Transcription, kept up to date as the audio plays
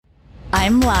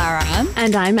I'm Lara.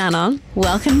 And I'm Anna.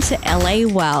 Welcome to LA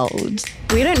World.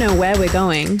 We don't know where we're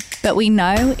going, but we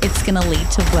know it's going to lead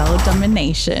to world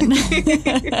domination.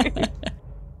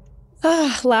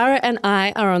 Lara and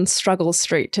I are on Struggle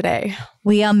Street today.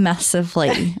 We are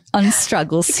massively on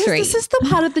Struggle Street. This is the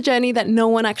part of the journey that no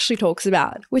one actually talks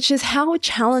about, which is how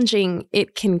challenging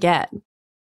it can get.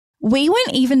 We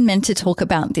weren't even meant to talk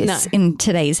about this in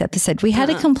today's episode. We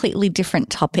had a completely different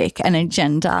topic and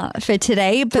agenda for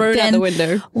today. But thrown then out the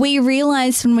window. We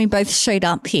realized when we both showed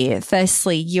up here,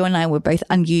 firstly, you and I were both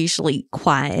unusually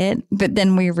quiet. But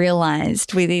then we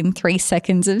realized within 3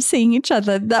 seconds of seeing each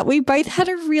other that we both had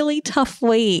a really tough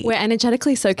week. We're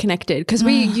energetically so connected because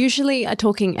we usually are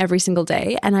talking every single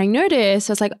day. And I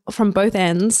noticed, I was like, from both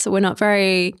ends, we're not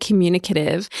very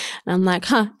communicative. And I'm like,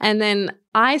 And then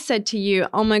I said to you,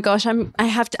 oh my gosh,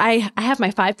 I have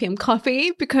my 5 p.m.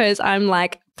 coffee because I'm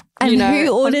like, and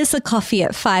who orders a coffee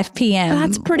at 5 p.m.?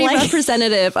 That's pretty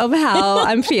representative of how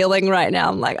I'm feeling right now.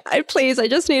 I'm like, I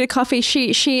just need a coffee.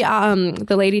 She,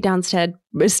 the lady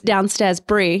downstairs,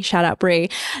 Brie, shout out Brie,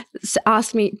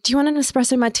 asked me, do you want an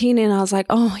espresso martini? And I was like,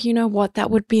 oh, you know what?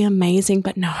 That would be amazing.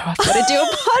 But no, I've got to do a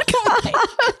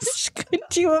podcast.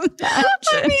 Could you imagine?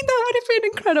 I mean, that would have been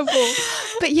incredible.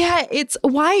 But yeah,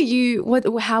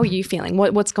 how are you feeling?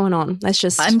 What's going on?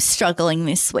 I'm struggling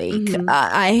this week. Mm-hmm.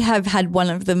 I have had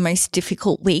one of the most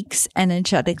difficult weeks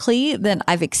energetically that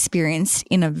I've experienced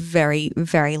in a very,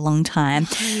 very long time.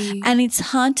 And it's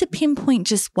hard to pinpoint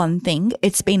just one thing.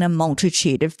 It's been a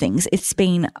multitude of things. It's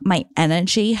been my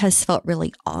energy has felt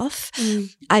really off.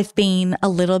 I've been a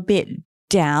little bit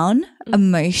down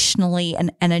emotionally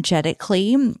and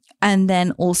energetically. And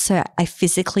then also I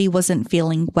physically wasn't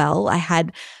feeling well. I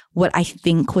had what I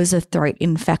think was a throat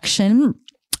infection.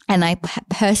 And I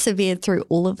persevered through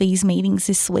all of these meetings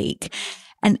this week.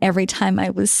 And every time I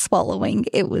was swallowing,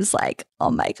 it was like, oh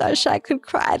my gosh, I could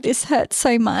cry. This hurts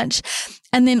so much.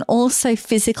 And then also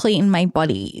physically in my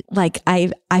body, like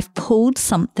I've pulled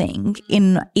something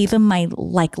in either my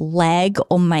leg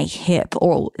or my hip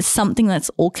or something that's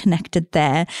all connected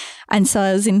there. And so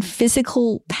I was in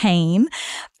physical pain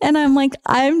and I'm like,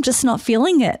 I'm just not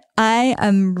feeling it. I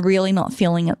am really not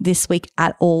feeling it this week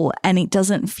at all. And it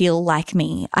doesn't feel like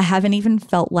me. I haven't even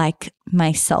felt like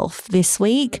myself this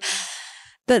week.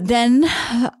 But then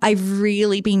I've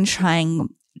really been trying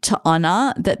to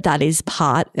honor that is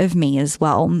part of me as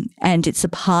well. And it's a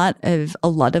part of a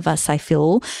lot of us, I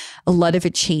feel, a lot of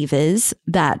achievers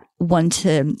that want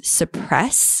to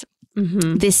suppress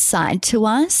this side to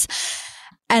us.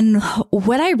 And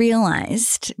what I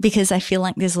realized, because I feel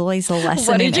like there's always a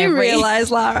lesson. What did you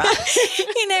realize, Lara?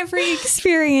 in every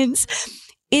experience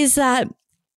is that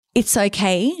it's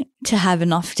okay to have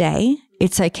an off day.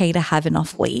 It's okay to have an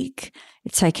off week.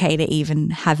 It's okay to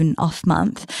even have an off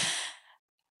month.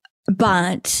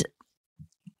 But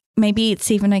maybe it's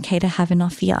even okay to have an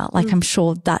off year. Like I'm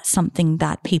sure that's something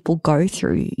that people go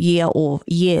through year or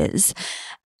years.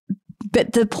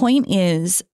 But the point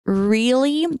is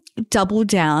really double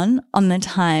down on the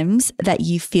times that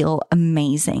you feel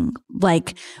amazing.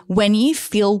 Like when you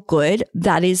feel good,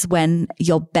 that is when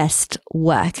your best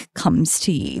work comes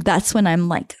to you. That's when I'm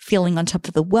like feeling on top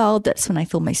of the world. That's when I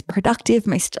feel most productive,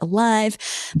 most alive.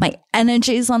 My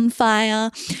energy is on fire.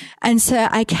 And so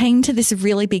I came to this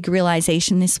really big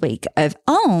realization this week of,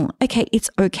 okay,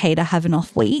 it's okay to have an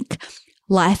off week.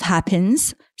 Life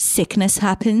happens. Sickness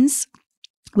happens.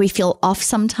 We feel off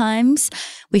sometimes,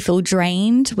 we feel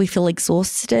drained, we feel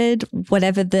exhausted,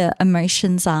 whatever the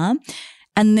emotions are.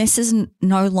 And this is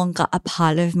no longer a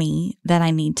part of me that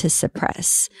I need to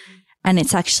suppress. And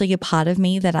it's actually a part of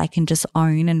me that I can just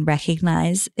own and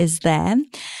recognize is there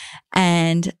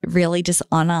and really just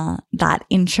honor that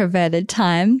introverted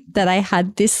time that I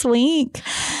had this week.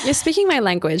 You're speaking my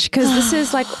language because this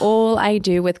is like all I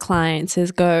do with clients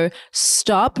is go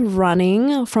stop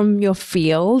running from your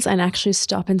feels and actually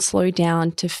stop and slow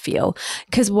down to feel.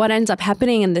 Because what ends up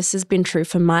happening, and this has been true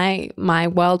for my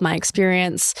world, my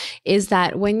experience, is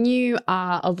that when you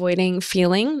are avoiding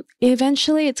feeling,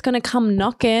 eventually it's going to come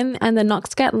knocking and the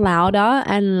knocks get louder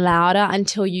and louder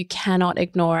until you cannot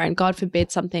ignore it. And God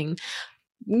forbid something,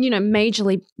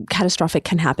 majorly catastrophic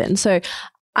can happen. So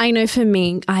I know for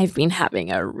me, I've been having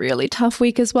a really tough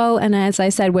week as well. And as I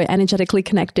said, we're energetically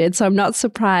connected. So I'm not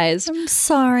surprised. I'm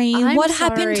sorry. What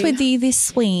happened with you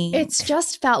this week? It's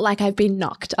just felt like I've been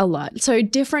knocked a lot. So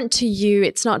different to you,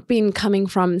 it's not been coming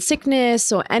from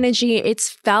sickness or energy. It's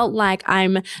felt like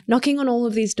I'm knocking on all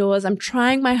of these doors. I'm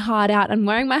trying my heart out. I'm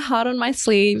wearing my heart on my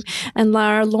sleeve. And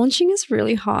Lara, launching is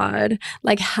really hard.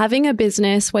 Like having a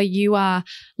business where you are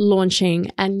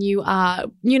launching and you are,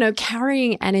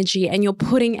 carrying energy and you're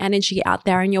putting putting energy out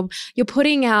there and you're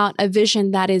putting out a vision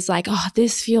that is like, oh,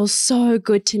 this feels so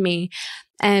good to me.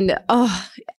 And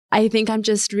I think I'm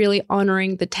just really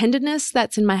honoring the tenderness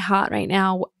that's in my heart right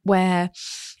now, where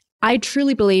I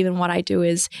truly believe in what I do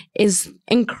is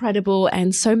incredible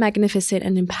and so magnificent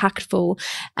and impactful.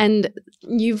 And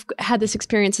you've had this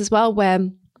experience as well where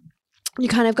you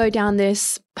kind of go down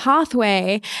this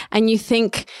pathway and you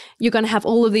think you're going to have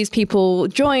all of these people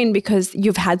join because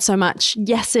you've had so much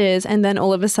yeses, and then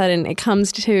all of a sudden it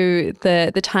comes to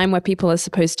the time where people are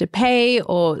supposed to pay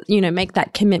or, you know, make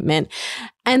that commitment,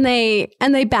 and they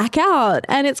back out,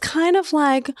 and it's kind of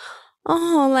like,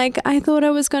 oh, like I thought I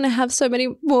was going to have so many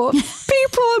more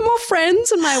people and more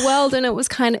friends in my world, and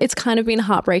it's kind of been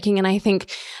heartbreaking. And I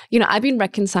think, you know, I've been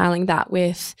reconciling that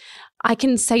with, I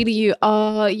can say to you,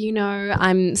 oh, you know,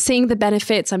 I'm seeing the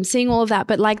benefits, I'm seeing all of that,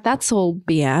 but like that's all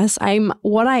BS.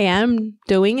 What I am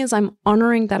doing is I'm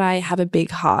honoring that I have a big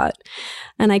heart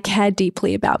and I care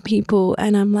deeply about people,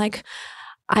 and I'm like,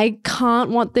 I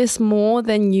can't want this more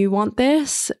than you want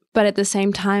this, but at the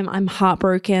same time, I'm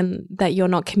heartbroken that you're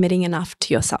not committing enough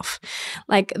to yourself.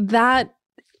 Like that,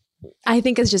 I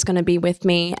think is just going to be with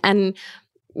me. And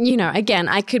you know, again,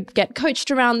 I could get coached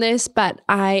around this, but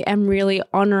I am really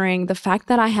honoring the fact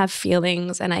that I have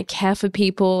feelings and I care for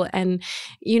people. And,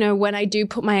 you know, when I do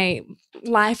put my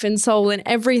life and soul and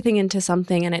everything into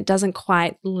something and it doesn't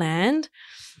quite land,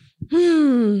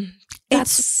 that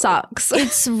sucks.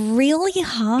 It's really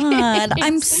hard.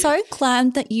 I'm so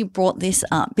glad that you brought this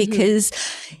up, because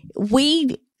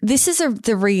this is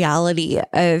the reality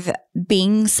of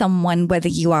being someone, whether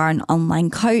you are an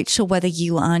online coach or whether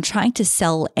you are trying to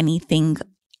sell anything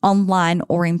online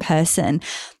or in person.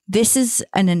 This is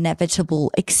an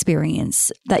inevitable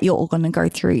experience that you're all going to go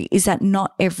through, is that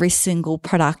not every single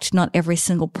product, not every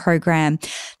single program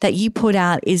that you put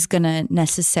out is going to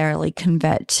necessarily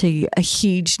convert to a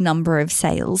huge number of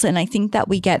sales. And I think that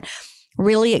we get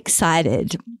really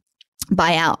excited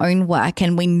by our own work,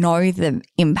 and we know the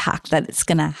impact that it's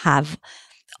going to have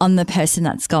on the person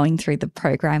that's going through the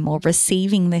program or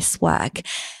receiving this work.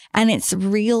 And it's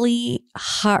really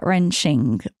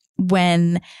heart-wrenching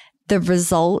when the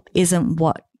result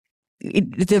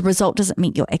the result doesn't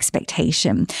meet your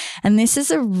expectation. And this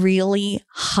is a really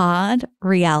hard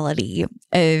reality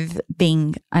of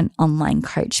being an online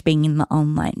coach, being in the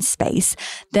online space,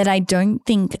 that I don't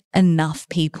think enough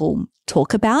people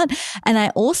talk about. And I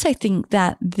also think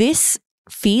that this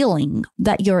feeling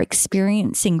that you're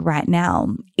experiencing right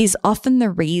now is often the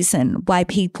reason why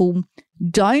people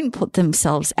don't put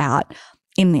themselves out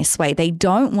in this way. They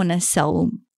don't want to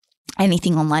sell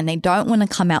anything online. They don't want to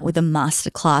come out with a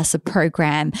masterclass, a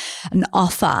program, an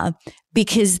offer,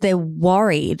 because they're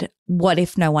worried, what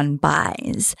if no one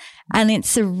buys? And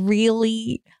it's a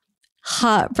really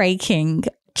heartbreaking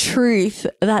truth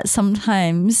that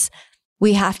sometimes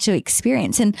we have to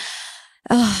experience. And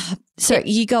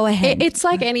you go ahead. It's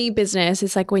like any business.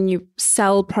 It's like when you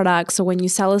sell products or when you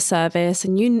sell a service,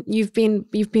 and you've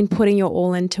been putting your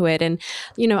all into it. And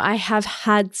you know, I have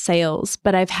had sales,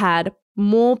 but I've had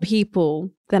more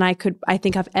people than I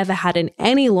think I've ever had in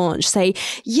any launch say,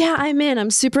 yeah, I'm in,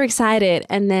 I'm super excited,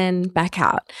 and then back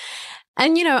out.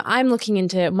 And, you know, I'm looking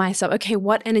into myself, okay,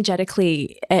 what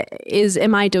energetically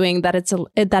am I doing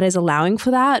that is allowing for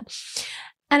that?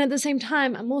 And at the same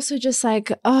time, I'm also just like,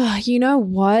 oh, you know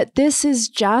what? This is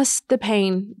just the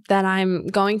pain that I'm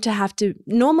going to have to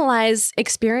normalize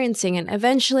experiencing. And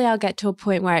eventually I'll get to a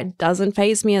point where it doesn't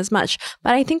faze me as much.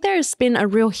 But I think there's been a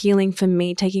real healing for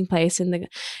me taking place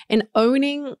in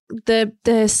owning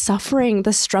the suffering,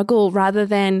 the struggle, rather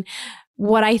than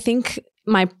what I think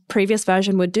my previous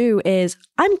version would do is,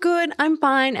 I'm good, I'm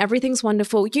fine, everything's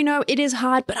wonderful. You know, it is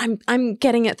hard, but I'm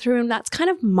getting it through. And that's kind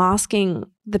of masking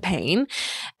the pain.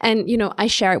 And, you know, I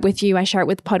share it with you. I share it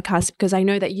with podcasts because I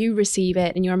know that you receive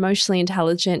it and you're emotionally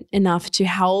intelligent enough to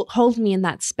hold me in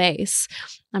that space.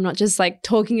 I'm not just like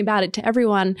talking about it to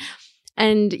everyone.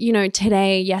 And, you know,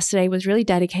 yesterday was really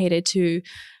dedicated to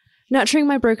nurturing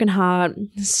my broken heart,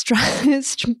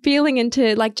 feeling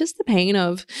into like just the pain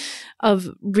of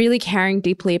really caring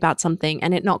deeply about something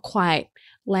and it not quite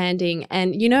landing.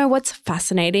 And you know what's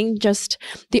fascinating? Just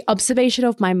the observation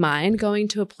of my mind going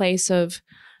to a place of,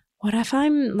 what if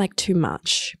I'm like too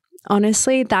much?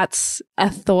 Honestly, that's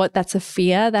a thought, that's a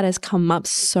fear that has come up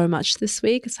so much this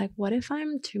week. It's like, what if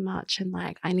I'm too much and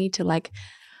like I need to like,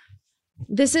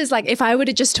 this is like, if I were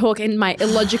to just talk in my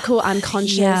illogical,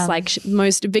 unconscious, like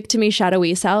most victim-y,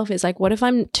 shadowy self, is like, what if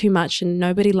I'm too much and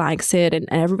nobody likes it and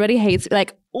everybody hates it?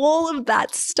 Like all of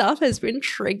that stuff has been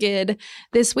triggered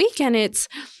this week. And it's,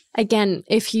 again,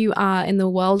 if you are in the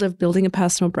world of building a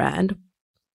personal brand,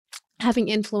 having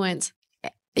influence,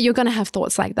 you're going to have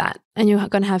thoughts like that and you're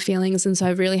going to have feelings. And so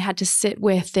I really had to sit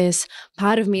with this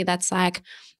part of me that's like,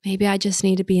 maybe I just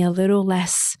need to be a little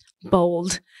less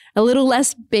bold, a little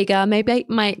less bigger. Maybe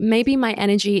my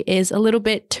energy is a little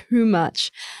bit too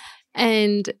much.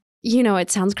 And, you know, it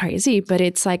sounds crazy, but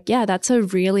it's like, yeah, that's a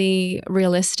really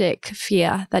realistic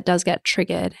fear that does get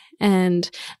triggered. And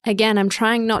again, I'm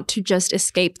trying not to just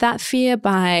escape that fear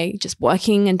by just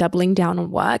working and doubling down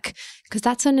on work, because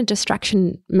that's a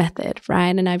distraction method,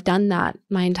 right? And I've done that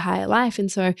my entire life.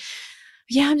 And so,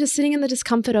 yeah, I'm just sitting in the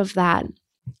discomfort of that.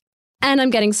 And I'm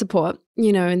getting support,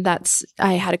 you know, and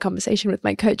I had a conversation with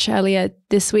my coach earlier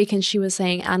this week, and she was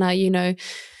saying, Anna, you know,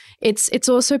 it's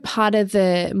also part of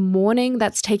the mourning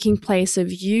that's taking place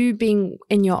of you being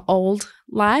in your old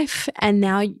life. And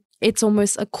now it's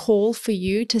almost a call for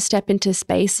you to step into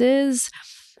spaces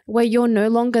where you're no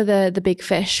longer the big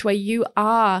fish, where you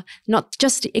are not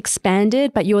just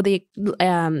expanded, but you're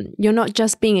not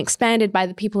just being expanded by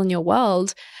the people in your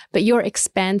world, but you're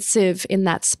expansive in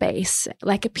that space.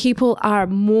 Like people are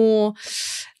more,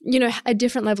 you know, a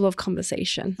different level of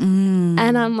conversation.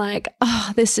 And I'm like,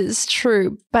 oh, this is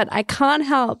true. But I can't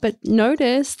help but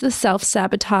notice the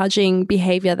self-sabotaging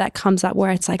behavior that comes up where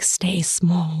it's like, stay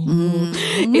small.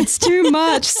 It's too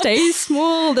much. Stay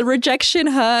small. The rejection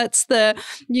hurts. The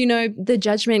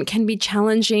judgment can be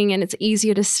challenging, and it's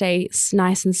easier to stay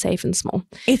nice and safe and small.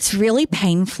 It's really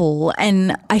painful.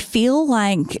 And I feel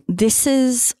like this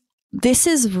is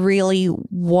really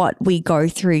what we go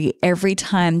through every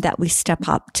time that we step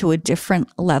up to a different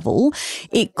level.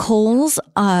 It calls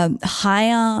a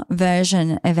higher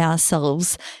version of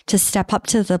ourselves to step up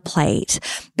to the plate.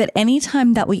 But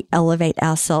anytime that we elevate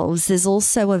ourselves, there's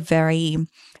also a very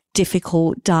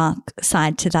difficult, dark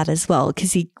side to that as well,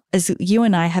 because as you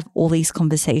and I have all these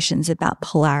conversations about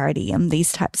polarity and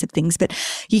these types of things, but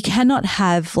you cannot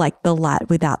have like the light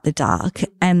without the dark.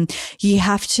 And you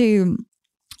have to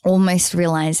almost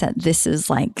realize that this is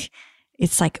like,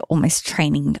 it's like almost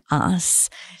training us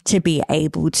to be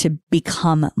able to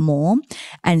become more.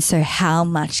 And so how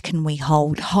much can we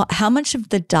hold? How much of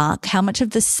the dark, how much of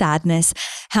the sadness,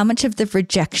 how much of the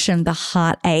rejection, the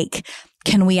heartache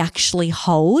can we actually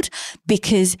hold?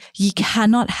 Because you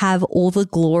cannot have all the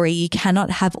glory, you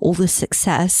cannot have all the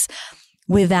success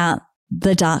without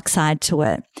the dark side to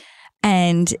it.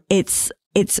 And it's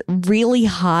really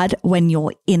hard when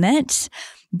you're in it,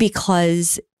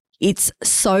 because it's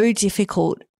so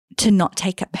difficult to not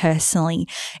take it personally.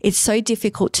 It's so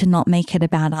difficult to not make it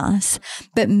about us.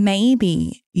 But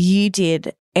maybe you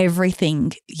did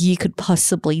everything you could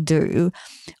possibly do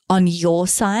on your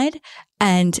side,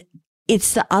 and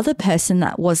it's the other person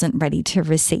that wasn't ready to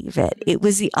receive it. It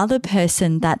was the other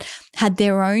person that had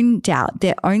their own doubt,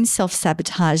 their own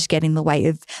self-sabotage get in the way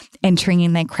of entering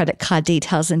in their credit card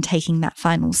details and taking that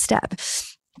final step.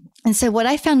 And so what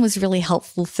I found was really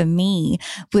helpful for me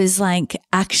was like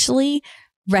actually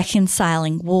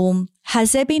reconciling, well,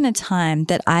 has there been a time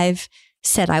that I've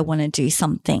said I want to do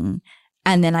something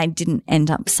and then I didn't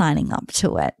end up signing up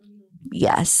to it?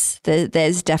 Yes,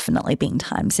 there's definitely been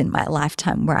times in my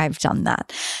lifetime where I've done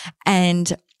that.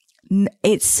 And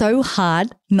it's so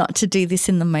hard not to do this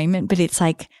in the moment, but it's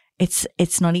like,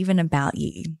 it's not even about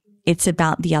you. It's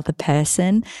about the other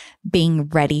person being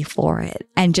ready for it.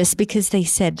 And just because they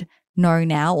said no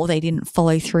now or they didn't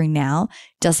follow through now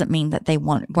doesn't mean that they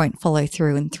won't follow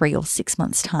through in 3 or 6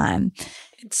 months' time.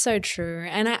 It's so true.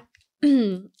 And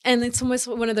it's almost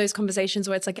one of those conversations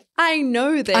where it's like, I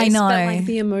know this, but like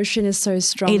the emotion is so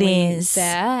strongly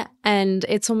there. And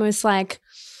it's almost like,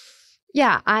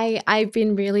 yeah, I've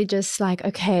been really just like,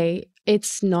 okay,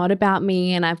 it's not about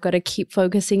me and I've got to keep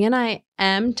focusing. And I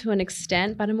am to an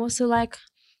extent, but I'm also like,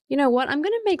 you know what, I'm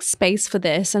going to make space for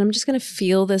this and I'm just going to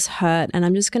feel this hurt and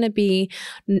I'm just going to be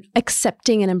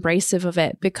accepting and embracive of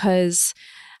it, because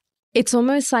it's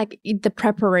almost like the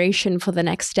preparation for the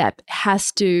next step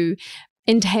has to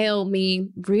entail me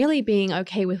really being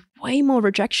okay with way more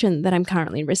rejection than I'm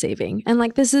currently receiving. And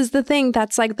like, this is the thing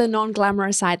that's like the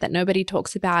non-glamorous side that nobody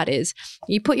talks about is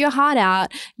you put your heart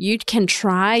out, you can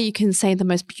try, you can say the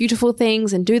most beautiful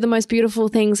things and do the most beautiful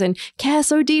things and care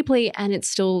so deeply and it's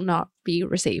still not be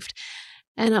received.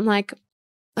 And I'm like,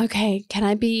 okay, can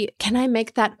I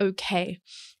make that okay?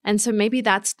 And so maybe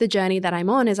that's the journey that I'm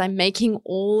on, is I'm making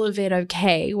all of it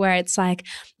okay, where it's like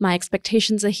my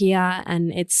expectations are here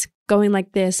and it's going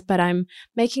like this, but I'm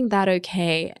making that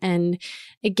okay. And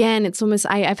again, it's almost,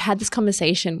 I've had this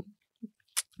conversation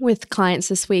with clients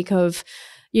this week of,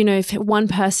 if one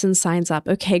person signs up,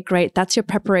 okay, great. That's your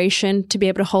preparation to be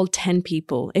able to hold 10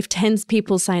 people. If 10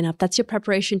 people sign up, that's your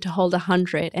preparation to hold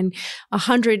 100, and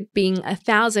 100 being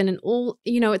 1,000, and all,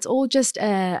 it's all just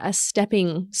a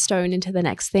stepping stone into the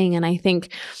next thing. And I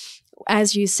think,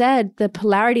 as you said, the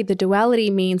polarity, the duality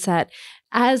means that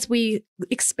as we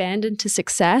expand into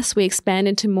success, we expand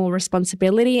into more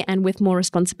responsibility, and with more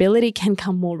responsibility can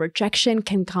come more rejection,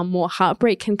 can come more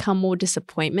heartbreak, can come more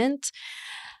disappointment.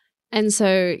 And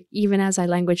so even as I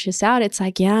language this out, it's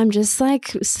like, yeah, I'm just like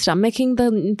stomaching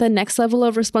the next level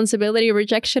of responsibility,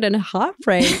 rejection, and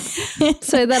heartbreak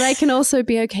so that I can also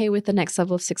be okay with the next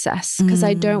level of success, because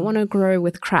I don't want to grow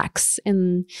with cracks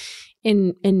in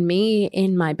me,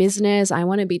 in my business. I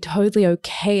want to be totally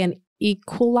okay and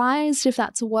equalized, if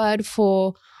that's a word,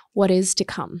 for what is to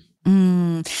come.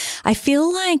 I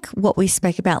feel like what we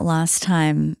spoke about last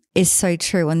time is so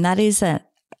true, and that is that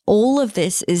all of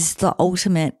this is the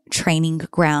ultimate training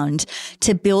ground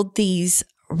to build these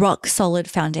rock solid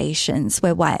foundations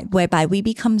whereby we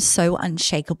become so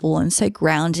unshakable and so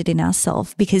grounded in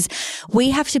ourselves, because we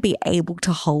have to be able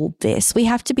to hold this. We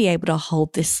have to be able to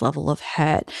hold this level of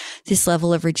hurt, this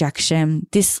level of rejection,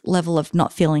 this level of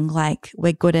not feeling like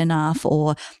we're good enough,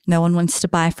 or no one wants to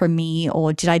buy from me,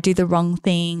 or did I do the wrong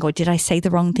thing, or did I say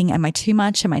the wrong thing? Am I too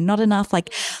much? Am I not enough?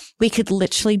 Like, we could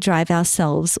literally drive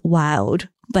ourselves wild,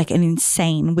 like, and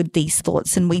insane with these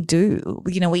thoughts. And we do,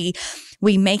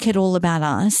 we make it all about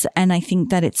us. And I think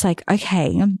that it's like,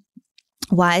 okay,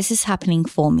 why is this happening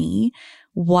for me?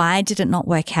 Why did it not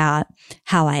work out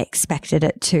how I expected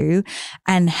it to?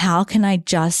 And how can I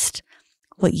just,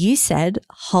 what you said,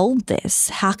 hold this?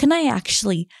 How can I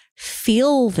actually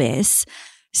feel this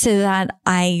so that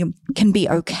I can be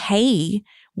okay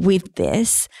with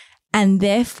this? And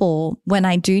therefore, when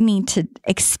I do need to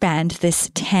expand this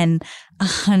 10,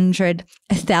 100,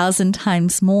 1,000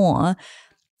 times more,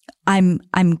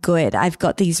 I'm good. I've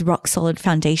got these rock solid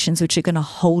foundations which are going to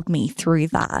hold me through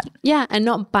that. Yeah, and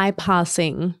not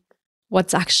bypassing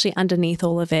what's actually underneath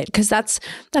all of it, because that's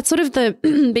sort of the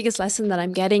biggest lesson that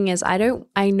I'm getting is I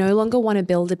no longer want to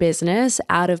build a business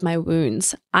out of my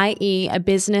wounds, i.e. a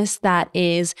business that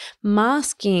is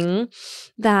masking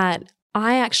that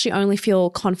I actually only feel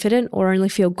confident or only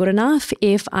feel good enough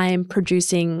if I'm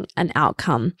producing an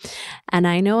outcome. And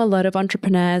I know a lot of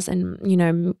entrepreneurs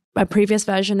and, a previous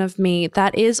version of me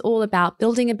that is all about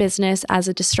building a business as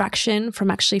a distraction from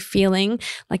actually feeling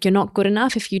like you're not good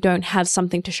enough if you don't have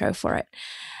something to show for it.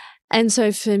 And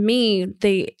so for me,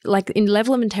 in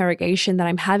level of interrogation that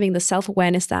I'm having, the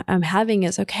self-awareness that I'm having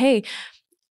is, okay,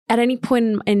 at any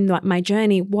point in my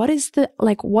journey, what is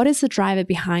the driver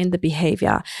behind the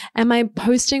behavior? Am I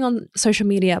posting on social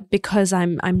media because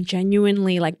I'm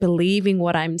genuinely believing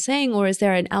what I'm saying, or is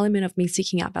there an element of me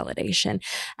seeking out validation?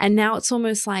 And now it's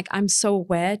almost like I'm so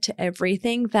aware to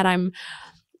everything that I'm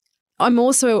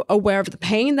also aware of the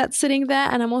pain that's sitting there,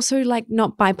 and I'm also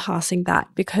not bypassing that,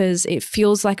 because it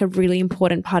feels like a really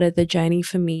important part of the journey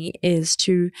for me is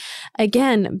to,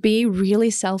 again, be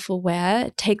really self-aware,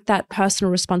 take that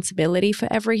personal responsibility for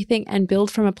everything, and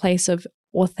build from a place of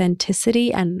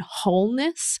authenticity and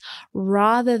wholeness,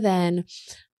 rather than,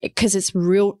 because it's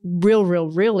real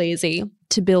easy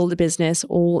to build a business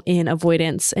all in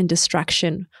avoidance and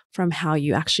distraction from how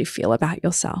you actually feel about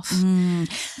yourself.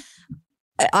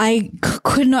 I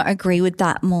could not agree with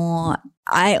that more.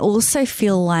 I also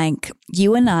feel like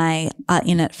you and I are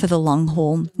in it for the long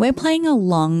haul. We're playing a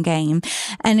long game.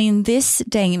 And in this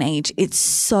day and age, it's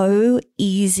so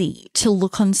easy to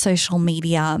look on social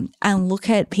media and look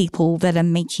at people that are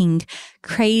making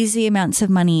crazy amounts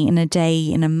of money in a day,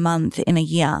 in a month, in a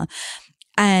year,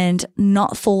 and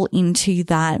not fall into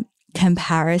that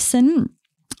comparison.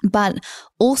 But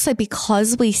also,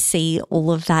 because we see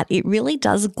all of that, it really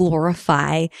does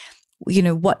glorify,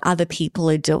 what other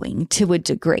people are doing to a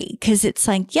degree. Because it's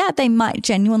like, yeah, they might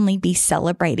genuinely be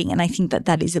celebrating. And I think that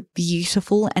that is a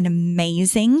beautiful and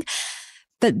amazing.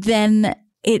 But then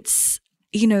it's,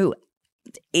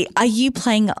 are you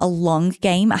playing a long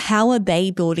game? How are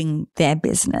they building their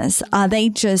business? Are they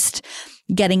just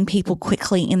getting people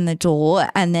quickly in the door?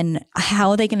 And then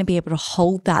how are they going to be able to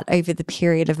hold that over the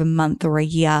period of a month or a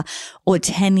year or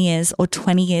 10 years or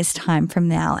 20 years time from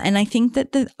now? And I think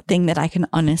that the thing that I can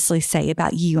honestly say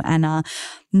about you, Anna,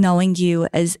 knowing you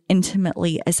as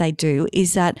intimately as I do,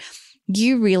 is that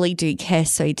you really do care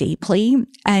so deeply,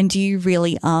 and you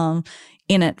really are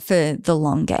in it for the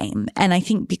long game. And I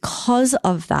think because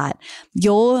of that,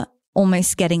 you're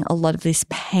almost getting a lot of this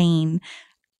pain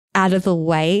out of the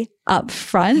way up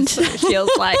front. It feels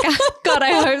like, God,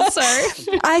 I hope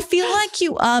so. I feel like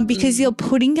you are, because you're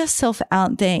putting yourself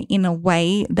out there in a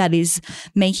way that is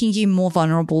making you more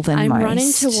vulnerable than most. I'm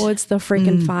running towards the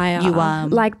freaking fire. You are.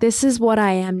 Like, this is what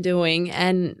I am doing.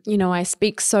 And, you know, I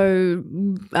speak so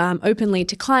openly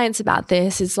to clients about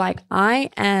this. It's like, I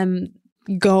am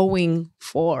going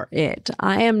for it.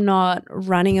 I am not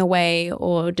running away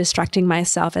or distracting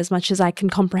myself as much as I can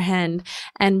comprehend,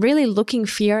 and really looking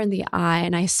fear in the eye.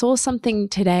 And I saw something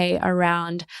today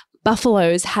around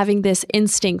buffaloes having this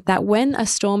instinct that when a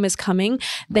storm is coming,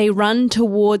 they run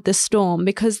toward the storm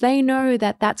because they know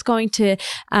that that's going to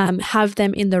have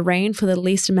them in the rain for the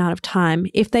least amount of time.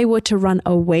 If they were to run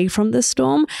away from the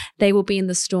storm, they will be in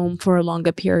the storm for a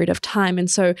longer period of time.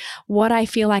 And so what I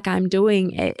feel like I'm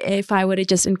doing, if I were to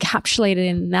just encapsulate it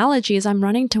in an analogy, is I'm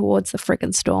running towards the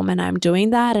freaking storm, and I'm doing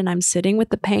that, and I'm sitting with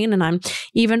the pain, and I'm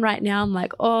even right now, I'm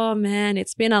like, oh man,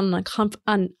 it's been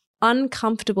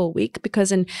uncomfortable week,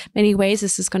 because in many ways,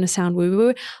 this is going to sound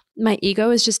woo-woo, my ego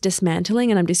is just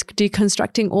dismantling, and I'm just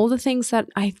deconstructing all the things that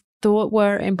I thought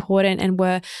were important and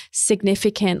were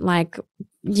significant, like,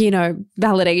 you know,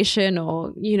 validation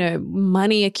or, you know,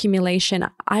 money accumulation.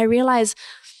 I realize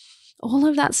all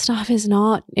of that stuff is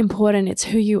not important. It's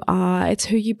who you are. It's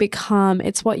who you become.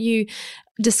 It's what you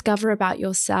discover about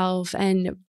yourself.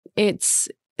 And it's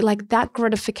like that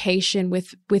gratification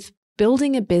with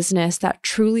building a business that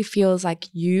truly feels like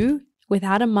you,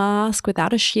 without a mask,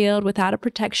 without a shield, without a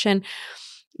protection.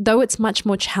 Though it's much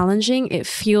more challenging, it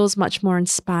feels much more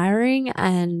inspiring,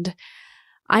 and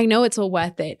I know it's all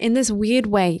worth it in this weird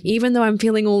way. Even though I'm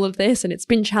feeling all of this and it's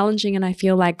been challenging and I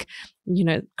feel like, you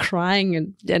know, crying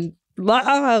and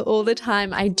all the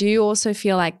time, I do also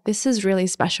feel like this is really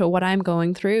special what I'm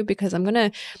going through, because I'm going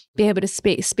to be able to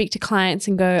speak to clients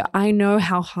and go, I know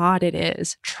how hard it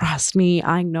is. Trust me,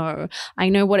 I know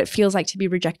what it feels like to be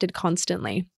rejected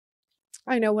constantly.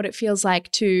 I know what it feels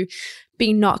like to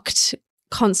be knocked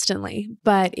constantly.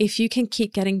 But if you can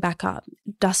keep getting back up,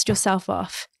 dust yourself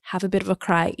off, have a bit of a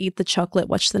cry, eat the chocolate,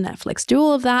 watch the Netflix, do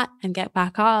all of that and get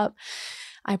back up,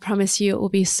 I promise you it will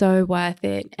be so worth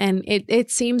it. And it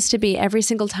seems to be every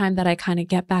single time that I kind of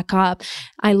get back up,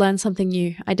 I learn something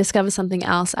new. I discover something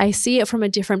else. I see it from a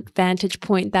different vantage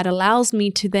point that allows me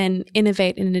to then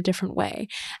innovate in a different way.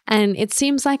 And it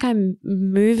seems like I'm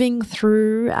moving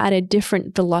through at a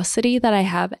different velocity that I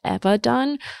have ever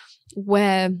done,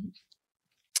 where,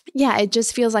 yeah, it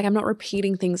just feels like I'm not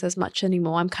repeating things as much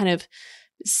anymore. I'm kind of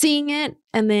seeing it,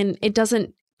 and then it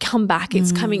doesn't come back.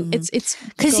 It's coming. It's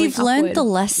because you've learned the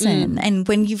lesson, and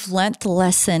when you've learned the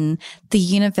lesson, the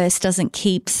universe doesn't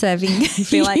keep serving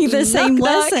you like, the same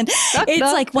lesson. It's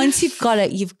like once you've got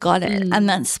it, you've got it, and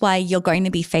that's why you're going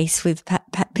to be faced with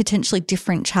potentially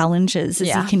different challenges as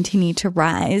you continue to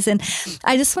rise. And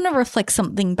I just want to reflect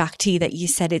something back to you that you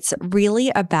said. It's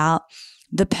really about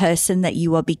the person that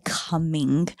you are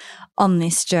becoming on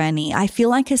this journey. I feel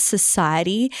like as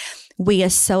society, we are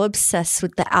so obsessed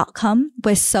with the outcome.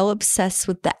 We're so obsessed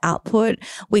with the output.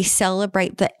 We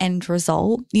celebrate the end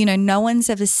result. You know, no one's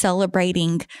ever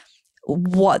celebrating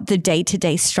what the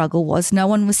day-to-day struggle was. No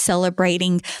one was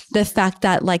celebrating the fact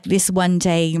that like this one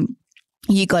day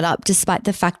you got up despite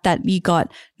the fact that you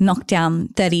got knocked down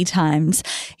 30 times.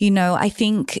 You know, I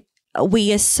think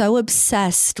we are so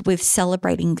obsessed with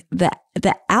celebrating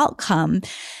the outcome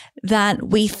that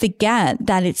we forget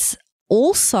that it's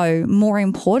also, more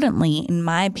importantly, in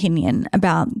my opinion,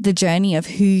 about the journey of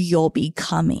who you're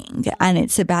becoming. And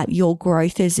it's about your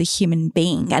growth as a human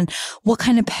being and what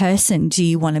kind of person do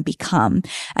you want to become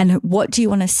and what do you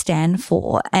want to stand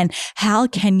for, and how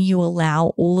can you allow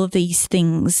all of these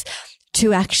things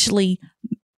to actually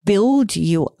build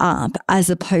you up as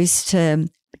opposed to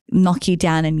knock you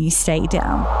down and you stay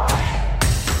down.